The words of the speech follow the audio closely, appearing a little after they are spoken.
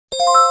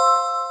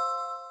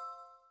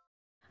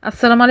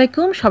আসসালামু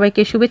আলাইকুম,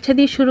 সবাইকে শুভেচ্ছা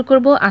দিয়ে শুরু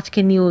করব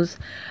আজকের নিউজ।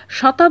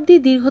 শতাব্দী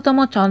দীর্ঘতম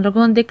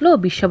চন্দ্রগ্রহণ দেখল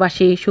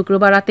বিশ্ববাসী।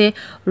 শুক্রবার রাতে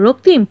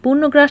রক্তিম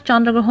পূর্ণগ্রাস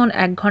চন্দ্রগ্রহণ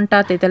 1 ঘন্টা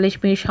 43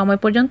 মিনিট সময়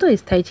পর্যন্ত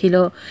স্থায়ী ছিল।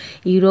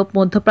 ইউরোপ,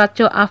 মধ্যপ্রাচ্য,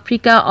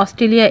 আফ্রিকা,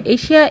 অস্ট্রেলিয়া,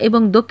 এশিয়া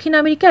এবং দক্ষিণ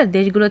আমেরিকার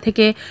দেশগুলো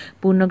থেকে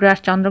পূর্ণগ্রাস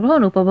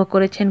চন্দ্রগ্রহণ উপভোগ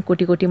করেছেন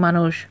কোটি কোটি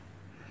মানুষ।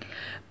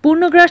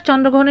 পূর্ণগ্রাস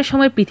চন্দ্রগ্রহণের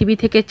সময় পৃথিবী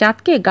থেকে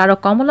চাঁদকে গাঢ়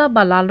কমলা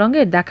বা লাল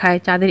রঙের দেখায়।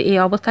 চাঁদের এই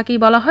অবস্থাকেই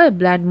বলা হয়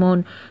ব্লাড মুন।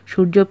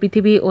 সূর্য,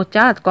 পৃথিবী ও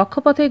চাঁদ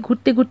কক্ষপথে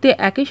ঘুরতে ঘুরতে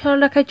একই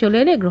সরলরেখায় চলে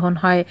এলে গ্রহণ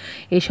হয়।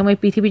 এই সময়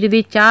পৃথিবী যদি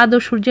চাঁদ ও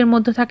সূর্যের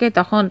মধ্যে থাকে,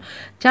 তখন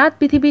চাঁদ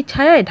পৃথিবীর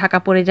ছায়ায় ঢাকা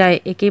পড়ে যায়।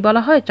 একেই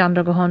বলা হয়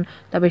চন্দ্রগ্রহণ।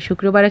 তবে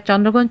শুক্রবারের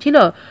চন্দ্রগ্রহণ ছিল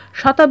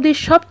শতাব্দীর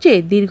সবচেয়ে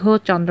দীর্ঘ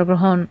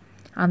চন্দ্রগ্রহণ।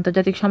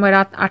 আন্তর্জাতিক সময়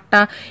রাত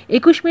 8টা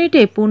 21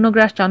 মিনিটে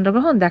পূর্ণগ্রাস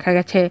চন্দ্রগ্রহণ দেখা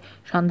গেছে।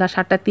 সন্ধ্যা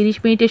 7টা 30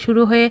 মিনিটে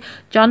শুরু হয়ে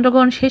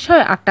চন্দ্রগ্রহণ শেষ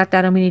হয় 8টা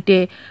 13 মিনিটে।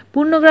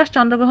 পূর্ণগ্রাস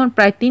চন্দ্রগ্রহণ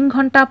প্রায় 3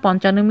 ঘন্টা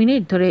 55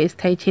 মিনিট ধরে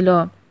স্থায়ী ছিল।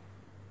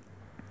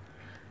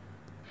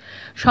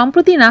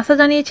 সম্প্রতি নাসা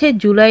জানিয়েছে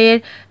জুলাইয়ের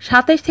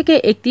 27 থেকে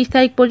 31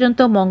 তারিখ পর্যন্ত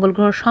মঙ্গল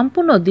গ্রহ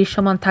সম্পূর্ণ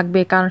দৃশ্যমান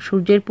থাকবে, কারণ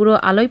সূর্যের পুরো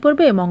আলোই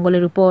পড়বে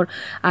মঙ্গলের উপর,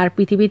 আর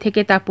পৃথিবী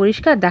থেকে তা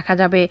পরিষ্কার দেখা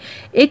যাবে।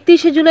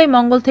 31শে জুলাই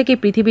মঙ্গল থেকে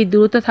পৃথিবীর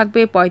দূরত্ব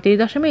থাকবে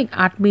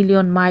 35.8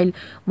 মিলিয়ন মাইল।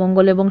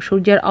 মঙ্গল এবং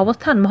সূর্যের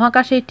অবস্থান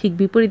মহাকাশে ঠিক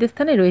বিপরীত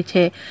স্থানে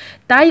রয়েছে,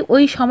 তাই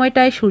ওই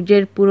সময়টায়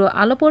সূর্যের পুরো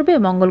আলো পড়বে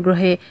মঙ্গল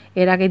গ্রহে।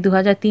 এর আগে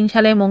 2003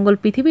 সালে মঙ্গল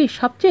পৃথিবীর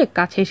সবচেয়ে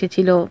কাছে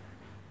এসেছিল।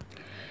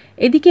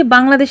 এদিকে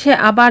বাংলাদেশে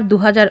আবার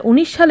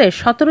 2019 সালের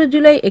 17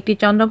 জুলাই একটি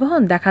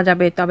চন্দ্রগ্রহণ দেখা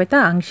যাবে, তবে তা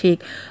আংশিক।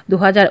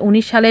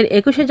 2019 সালের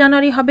 21শে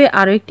জানুয়ারি হবে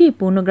আরও একটি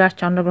পূর্ণগ্রাস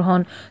চন্দ্রগ্রহণ,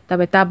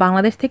 তবে তা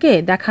বাংলাদেশ থেকে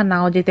দেখা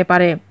নাও যেতে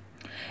পারে।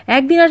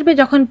 একদিন আসবে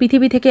যখন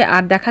পৃথিবী থেকে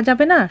আর দেখা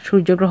যাবে না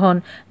সূর্যগ্রহণ,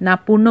 না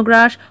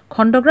পূর্ণগ্রাস,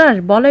 খণ্ডগ্রাস,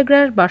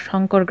 বলয়গ্রাস বা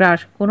শঙ্করগ্রাস,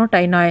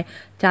 কোনোটাই নয়।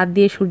 চাঁদ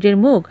দিয়ে সূর্যের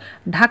মুখ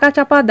ঢাকা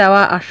চাপা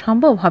দেওয়া আর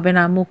সম্ভব হবে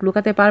না, মুখ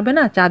লুকাতে পারবে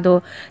না চাঁদও।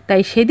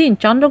 তাই সেদিন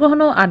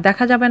চন্দ্রগ্রহণও আর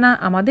দেখা যাবে না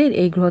আমাদের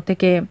এই গ্রহ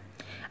থেকে।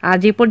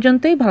 আজ এ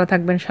পর্যন্তই। ভালো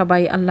থাকবেন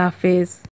সবাই। আল্লাহ হাফেজ।